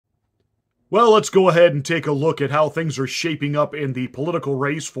Well, let's go ahead and take a look at how things are shaping up in the political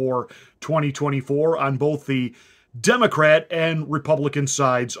race for 2024 on both the Democrat and Republican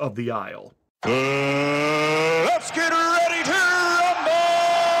sides of the aisle. Let's get ready to rumble!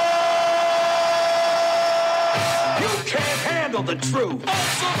 You can't handle the truth. I'm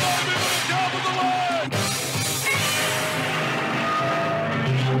surviving at the top of the line.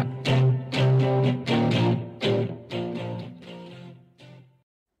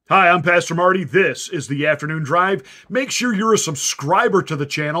 Hi, I'm Pastor Marty. This is the Afternoon Drive. Make sure you're a subscriber to the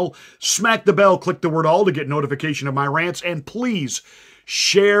channel. Smack the bell, click the word all to get notification of my rants, and please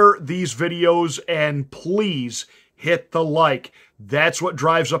share these videos and please hit the like. That's what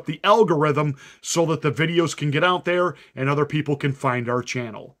drives up the algorithm so that the videos can get out there and other people can find our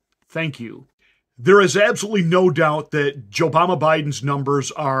channel. Thank you. There is absolutely no doubt that Joe Biden's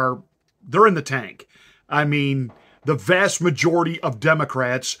numbers they're in the tank. I mean, the vast majority of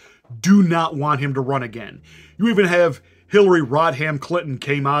Democrats do not want him to run again. You even have Hillary Rodham Clinton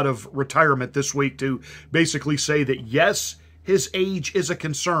came out of retirement this week to basically say that, yes, his age is a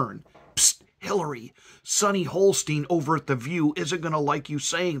concern. Psst, Hillary, Sonny Holstein over at The View isn't going to like you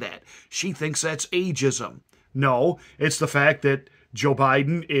saying that. She thinks that's ageism. No, it's the fact that Joe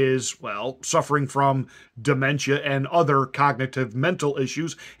Biden is, well, suffering from dementia and other cognitive mental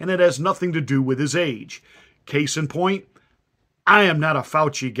issues, and it has nothing to do with his age. Case in point, I am not a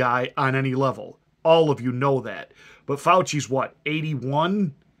Fauci guy on any level. All of you know that. But Fauci's what,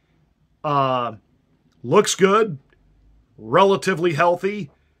 81? Looks good, relatively healthy,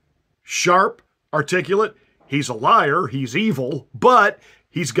 sharp, articulate. He's a liar, he's evil, but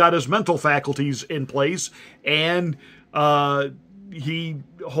he's got his mental faculties in place, and he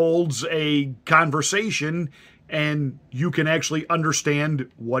holds a conversation, and you can actually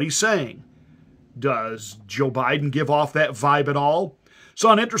understand what he's saying. Does Joe Biden give off that vibe at all?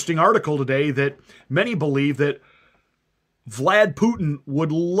 Saw an interesting article today that many believe that Vlad Putin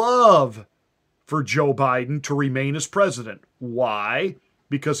would love for Joe Biden to remain as president. Why?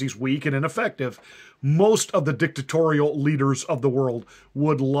 Because he's weak and ineffective. Most of the dictatorial leaders of the world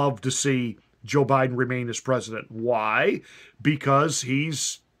would love to see Joe Biden remain as president. Why? Because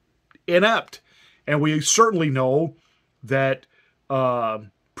he's inept. And we certainly know that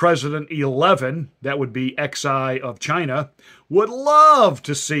President 11, that would be Xi of China, would love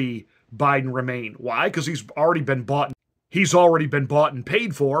to see Biden remain. Why? Because he's already been bought and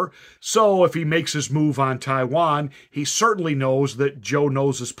paid for. So if he makes his move on Taiwan, he certainly knows that Joe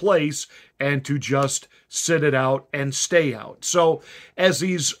knows his place and to just sit it out and stay out. So as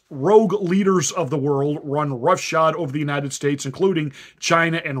these rogue leaders of the world run roughshod over the United States, including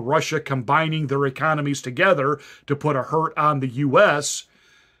China and Russia combining their economies together to put a hurt on the U.S.,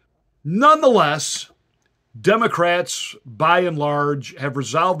 nonetheless, Democrats, by and large, have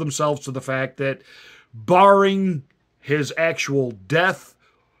resolved themselves to the fact that, barring his actual death,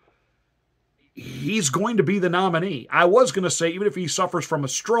 he's going to be the nominee. I was going to say, even if he suffers from a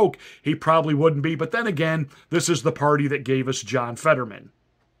stroke, he probably wouldn't be. But then again, this is the party that gave us John Fetterman.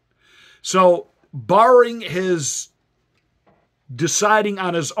 So, barring his deciding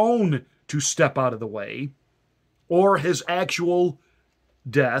on his own to step out of the way, or his actual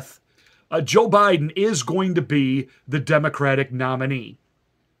death, Joe Biden is going to be the Democratic nominee.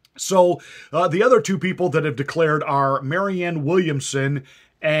 So the other two people that have declared are Marianne Williamson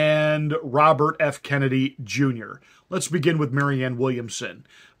and Robert F. Kennedy Jr. Let's begin with Marianne Williamson.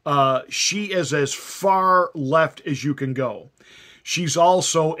 She is as far left as you can go. She's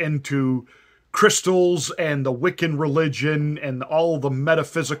also into crystals and the Wiccan religion and all the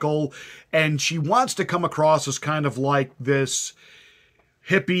metaphysical, and she wants to come across as kind of like this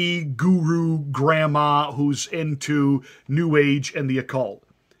hippie guru grandma who's into New Age and the occult.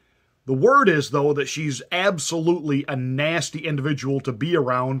 The word is, though, that she's absolutely a nasty individual to be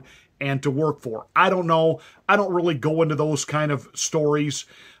around and to work for. I don't know. I don't really go into those kind of stories.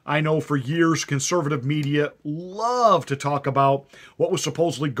 I know for years conservative media love to talk about what was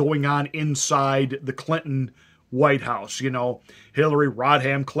supposedly going on inside the Clinton White House. You know, Hillary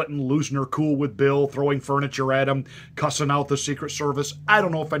Rodham Clinton losing her cool with Bill, throwing furniture at him, cussing out the Secret Service. I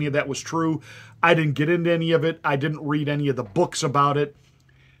don't know if any of that was true. I didn't get into any of it. I didn't read any of the books about it.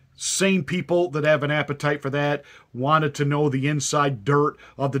 Same people that have an appetite for that wanted to know the inside dirt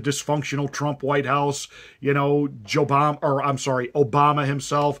of the dysfunctional Trump White House. You know, Obama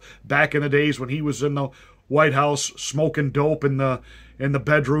himself back in the days when he was in the White House smoking dope in the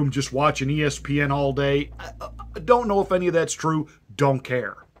bedroom just watching ESPN all day. I don't know if any of that's true. Don't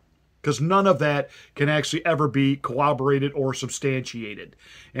care. Because none of that can actually ever be corroborated or substantiated.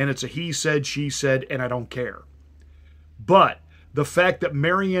 And it's a he said, she said, and I don't care. But the fact that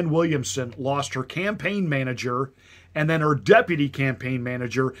Marianne Williamson lost her campaign manager and then her deputy campaign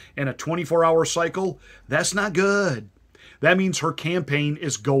manager in a 24-hour cycle, that's not good. That means her campaign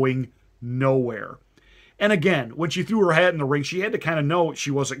is going nowhere. And again, when she threw her hat in the ring, she had to kind of know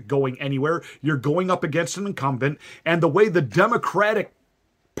she wasn't going anywhere. You're going up against an incumbent, and the way the Democratic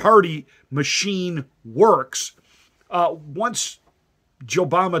Party machine works, once Joe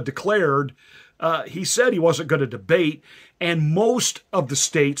Obama declared, he said he wasn't going to debate, and most of the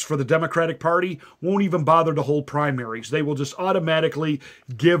states for the Democratic Party won't even bother to hold primaries. They will just automatically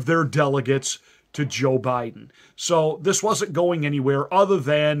give their delegates to Joe Biden. So this wasn't going anywhere other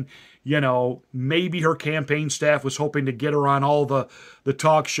than, maybe her campaign staff was hoping to get her on all the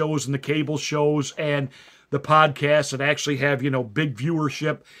talk shows and the cable shows and the podcasts and actually have, big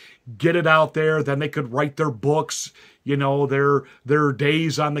viewership, get it out there. Then they could write their books, their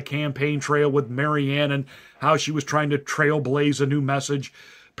days on the campaign trail with Marianne and how she was trying to trailblaze a new message.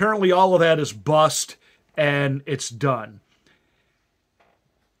 Apparently all of that is bust and it's done.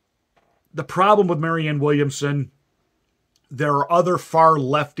 The problem with Marianne Williamson, there are other far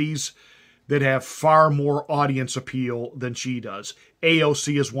lefties that have far more audience appeal than she does.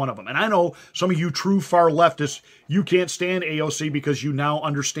 AOC is one of them. And I know some of you true far leftists, you can't stand AOC because you now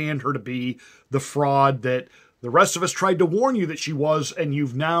understand her to be the fraud that the rest of us tried to warn you that she was, and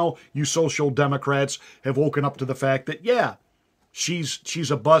you social democrats, have woken up to the fact that, yeah,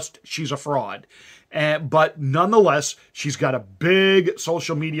 she's a bust, she's a fraud. But nonetheless, she's got a big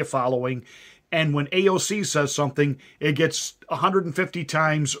social media following, and when AOC says something, it gets 150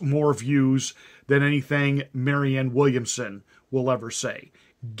 times more views than anything Marianne Williamson will ever say.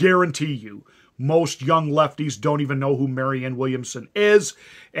 Guarantee you, most young lefties don't even know who Marianne Williamson is,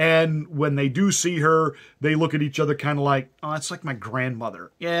 and when they do see her, they look at each other kind of like, oh, it's like my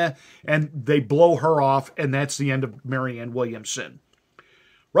grandmother. Yeah, and they blow her off, and that's the end of Marianne Williamson.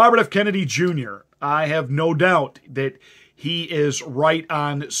 Robert F. Kennedy Jr., I have no doubt that he is right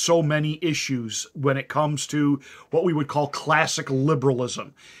on so many issues when it comes to what we would call classic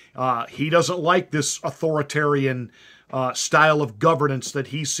liberalism. He doesn't like this authoritarian style of governance that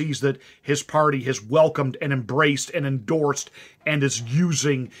he sees that his party has welcomed and embraced and endorsed and is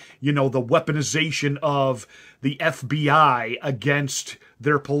using, the weaponization of the FBI against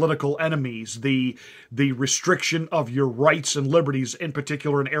their political enemies, the restriction of your rights and liberties, in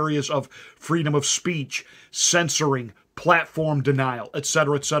particular in areas of freedom of speech, censoring, platform denial,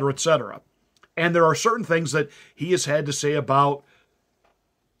 etc., etc., etc. And there are certain things that he has had to say about,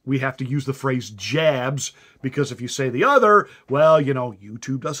 we have to use the phrase jabs, because if you say the other, well,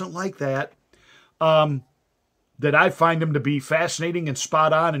 YouTube doesn't like that. That I find him to be fascinating and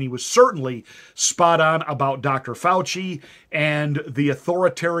spot on, and he was certainly spot on about Dr. Fauci and the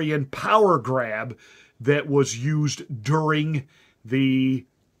authoritarian power grab that was used during the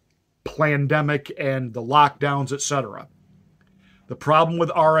pandemic and the lockdowns, etc. The problem with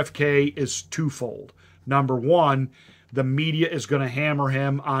RFK is twofold. Number one, the media is going to hammer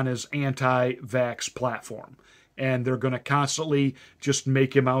him on his anti-vax platform. And they're going to constantly just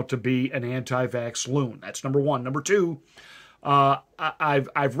make him out to be an anti-vax loon. That's number one. Number two,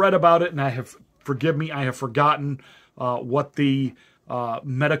 I've read about it, and I have forgotten what the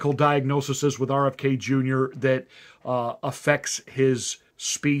medical diagnosis is with RFK Jr. that affects his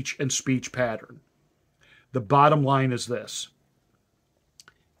speech and speech pattern. The bottom line is this.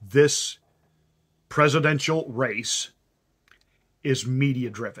 This presidential race is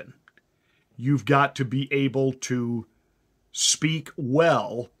media-driven. You've got to be able to speak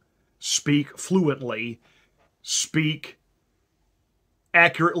well, speak fluently, speak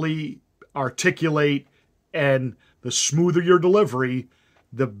accurately, articulate, and the smoother your delivery,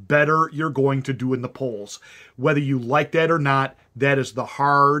 the better you're going to do in the polls. Whether you like that or not, that is the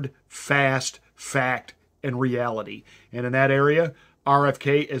hard, fast fact and reality. And in that area,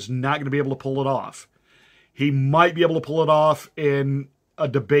 RFK is not going to be able to pull it off. He might be able to pull it off in a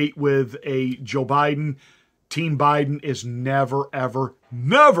debate with a Joe Biden. Team Biden is never, ever,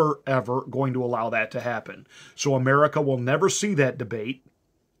 never, ever going to allow that to happen. So America will never see that debate.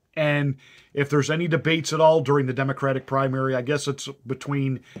 And if there's any debates at all during the Democratic primary, I guess it's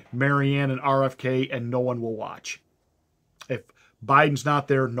between Marianne and RFK, and no one will watch. If Biden's not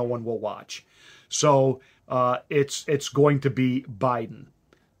there, no one will watch. So it's going to be Biden.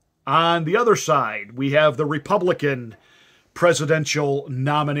 On the other side, we have the Republican presidential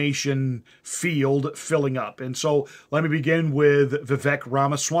nomination field filling up. And so let me begin with Vivek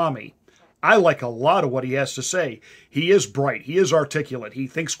Ramaswamy. I like a lot of what he has to say. He is bright. He is articulate. He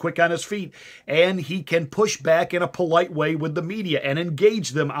thinks quick on his feet. And he can push back in a polite way with the media and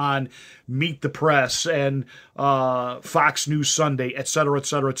engage them on Meet the Press and Fox News Sunday, etc.,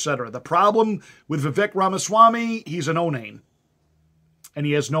 etc., etc. The problem with Vivek Ramaswamy, he's a no-name. And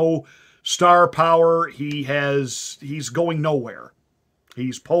he has no star power. He's going nowhere.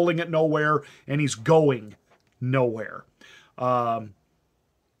 He's polling at nowhere, and he's going nowhere.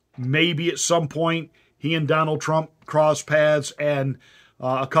 Maybe at some point he and Donald Trump cross paths, and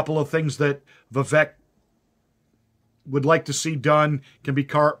a couple of things that Vivek would like to see done can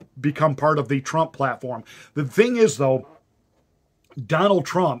become part of the Trump platform. The thing is, though, Donald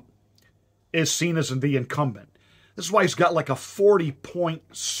Trump is seen as the incumbent. This is why he's got like a 40-point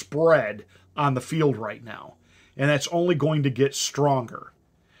spread on the field right now, and that's only going to get stronger.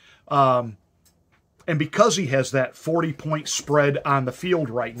 And because he has that 40-point spread on the field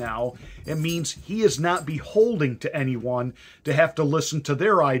right now, it means he is not beholden to anyone to have to listen to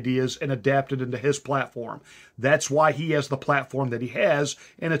their ideas and adapt it into his platform. That's why he has the platform that he has,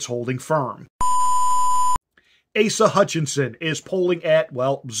 and it's holding firm. Asa Hutchinson is polling at,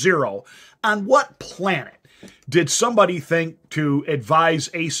 well, 0. On what planet did somebody think to advise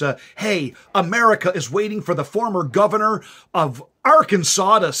Asa, hey, America is waiting for the former governor of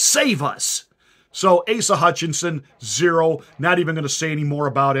Arkansas to save us? So Asa Hutchinson, 0. Not even going to say any more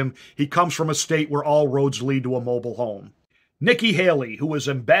about him. He comes from a state where all roads lead to a mobile home. Nikki Haley, who was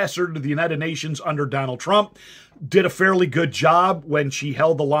ambassador to the United Nations under Donald Trump, did a fairly good job when she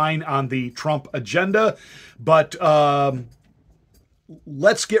held the line on the Trump agenda. But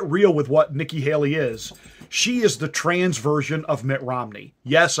let's get real with what Nikki Haley is. She is the trans version of Mitt Romney.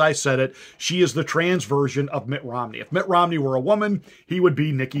 Yes, I said it. She is the trans version of Mitt Romney. If Mitt Romney were a woman, he would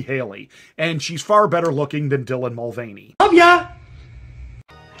be Nikki Haley. And she's far better looking than Dylan Mulvaney. Love ya!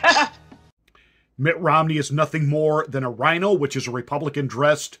 Mitt Romney is nothing more than a rhino, which is a Republican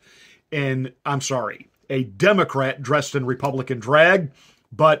dressed in, a Democrat dressed in Republican drag.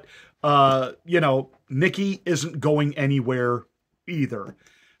 But, Nikki isn't going anywhere either.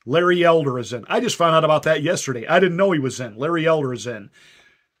 Larry Elder is in. I just found out about that yesterday. I didn't know he was in. Larry Elder is in.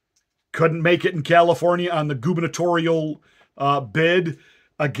 Couldn't make it in California on the gubernatorial bid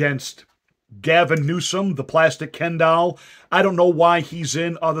against Gavin Newsom, the plastic Ken doll. I don't know why he's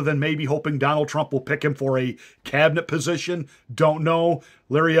in, other than maybe hoping Donald Trump will pick him for a cabinet position. Don't know.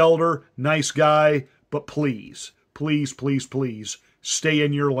 Larry Elder, nice guy, but please, please, please, please stay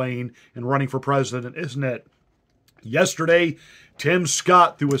in your lane and running for president, isn't it? Yesterday, Tim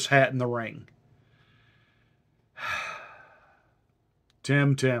Scott threw his hat in the ring.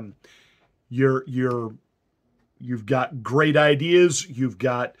 Tim, you've got great ideas. You've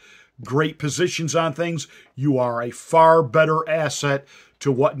got great positions on things. You are a far better asset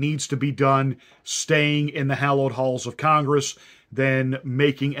to what needs to be done staying in the hallowed halls of Congress than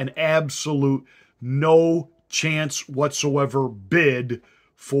making an absolute no chance whatsoever bid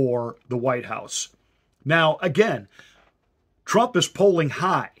for the White House. Now, again, Trump is polling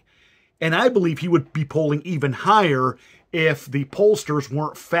high, and I believe he would be polling even higher if the pollsters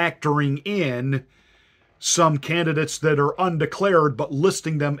weren't factoring in some candidates that are undeclared but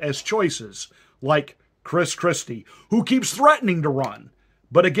listing them as choices, like Chris Christie, who keeps threatening to run.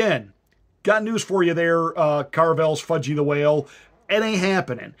 But again, got news for you there, Carvel's Fudgy the Whale. It ain't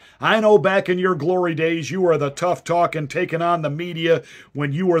happening. I know back in your glory days, you were the tough talking, taking on the media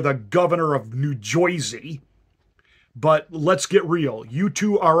when you were the governor of New Jersey. But let's get real. You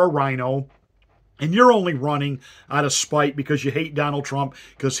two are a rhino, and you're only running out of spite because you hate Donald Trump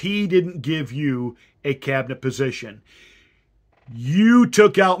because he didn't give you a cabinet position. You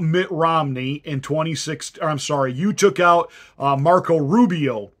took out Mitt Romney in 2016. You took out Marco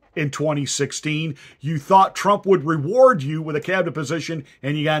Rubio in 2016. You thought Trump would reward you with a cabinet position,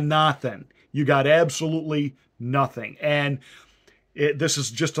 and you got nothing. You got absolutely nothing. And this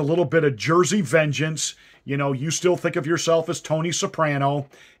is just a little bit of Jersey vengeance. You know, you still think of yourself as Tony Soprano,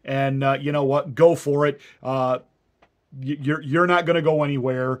 and you know what? Go for it. You're not going to go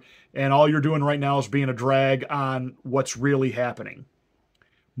anywhere, and all you're doing right now is being a drag on what's really happening.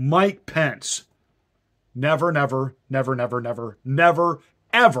 Mike Pence, never,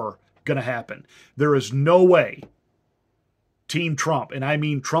 ever going to happen. There is no way Team Trump, and I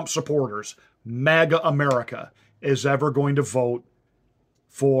mean Trump supporters, MAGA America, is ever going to vote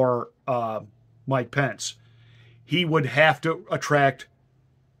for Mike Pence. He would have to attract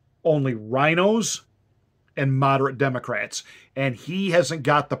only rhinos and moderate Democrats, and he hasn't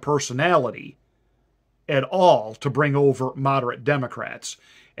got the personality at all to bring over moderate Democrats,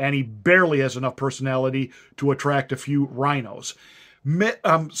 and he barely has enough personality to attract a few rhinos.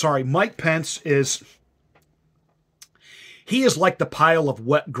 Mike Pence he is like the pile of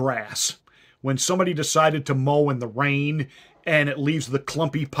wet grass. When somebody decided to mow in the rain and it leaves the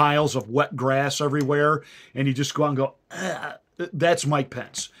clumpy piles of wet grass everywhere, and you just go out and go, that's Mike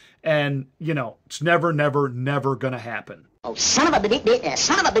Pence. And, it's never going to happen. Oh, son of a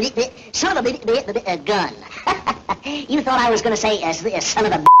gun. You thought I was going to say, son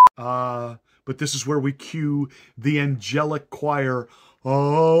of a... But this is where we cue the angelic choir. Oh,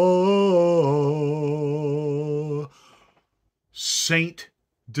 Saint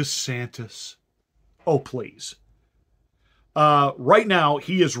DeSantis. Oh, please. Right now,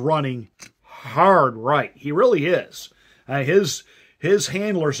 he is running hard right. He really is. His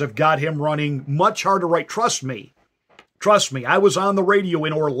handlers have got him running much harder right. Trust me. I was on the radio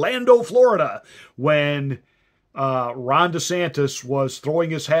in Orlando, Florida, when Ron DeSantis was throwing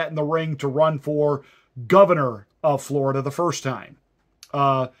his hat in the ring to run for governor of Florida the first time.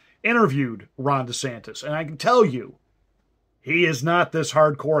 Interviewed Ron DeSantis, and I can tell you, he is not this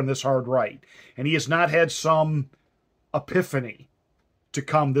hardcore and this hard right. And he has not had some epiphany to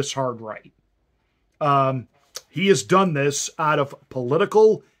come this hard right. He has done this out of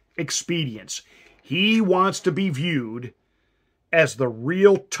political expedience. He wants to be viewed as the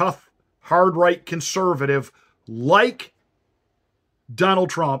real tough, hard right conservative like Donald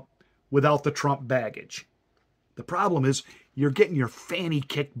Trump without the Trump baggage. The problem is you're getting your fanny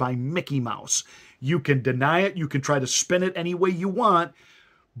kicked by Mickey Mouse. You can deny it. You can try to spin it any way you want.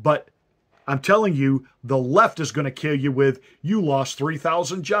 But I'm telling you, the left is going to kill you with, you lost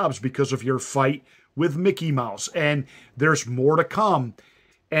 3,000 jobs because of your fight with Mickey Mouse. And there's more to come.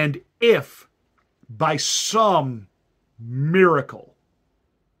 And if by some miracle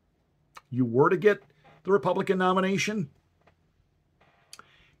you were to get the Republican nomination,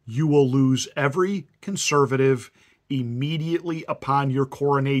 you will lose every conservative immediately upon your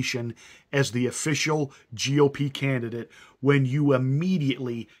coronation as the official GOP candidate when you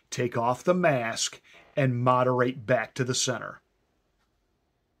immediately take off the mask and moderate back to the center.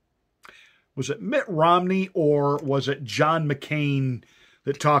 Was it Mitt Romney or was it John McCain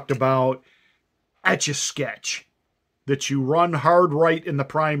that talked about Etch-a-Sketch, that you run hard right in the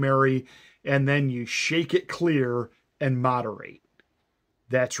primary and then you shake it clear and moderate?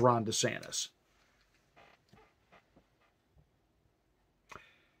 That's Ron DeSantis.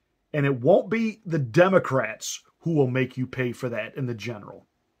 And it won't be the Democrats who will make you pay for that in the general.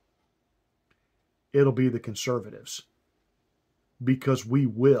 It'll be the conservatives. Because we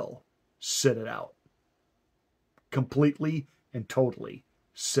will sit it out. Completely and totally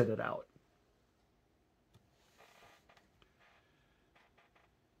sit it out.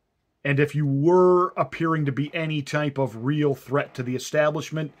 And if you were appearing to be any type of real threat to the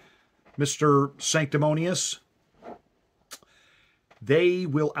establishment, Mr. Sanctimonious, they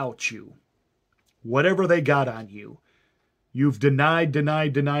will out you. Whatever they got on you. You've denied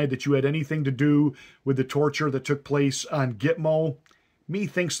that you had anything to do with the torture that took place on Gitmo. Me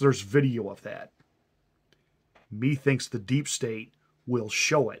thinks there's video of that. Me thinks the deep state will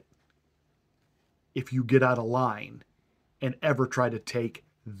show it if you get out of line and ever try to take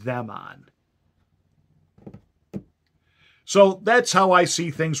them on. So that's how I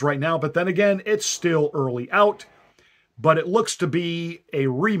see things right now. But then again, it's still early out. But it looks to be a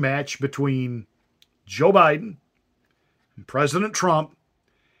rematch between Joe Biden and President Trump.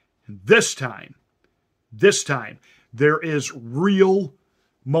 And this time, there is real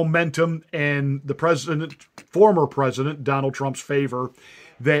momentum in the former president, Donald Trump's favor,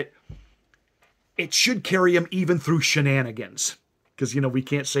 that it should carry him even through shenanigans. Because, we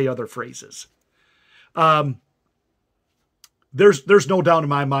can't say other phrases. There's no doubt in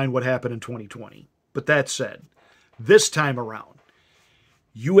my mind what happened in 2020. But that said, this time around,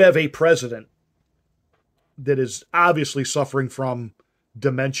 you have a president that is obviously suffering from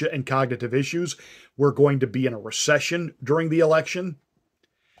dementia and cognitive issues. We're going to be in a recession during the election.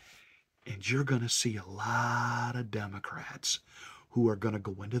 And you're going to see a lot of Democrats who are going to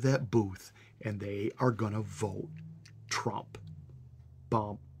go into that booth and they are going to vote Trump.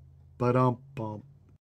 Bump, ba-dum, bump.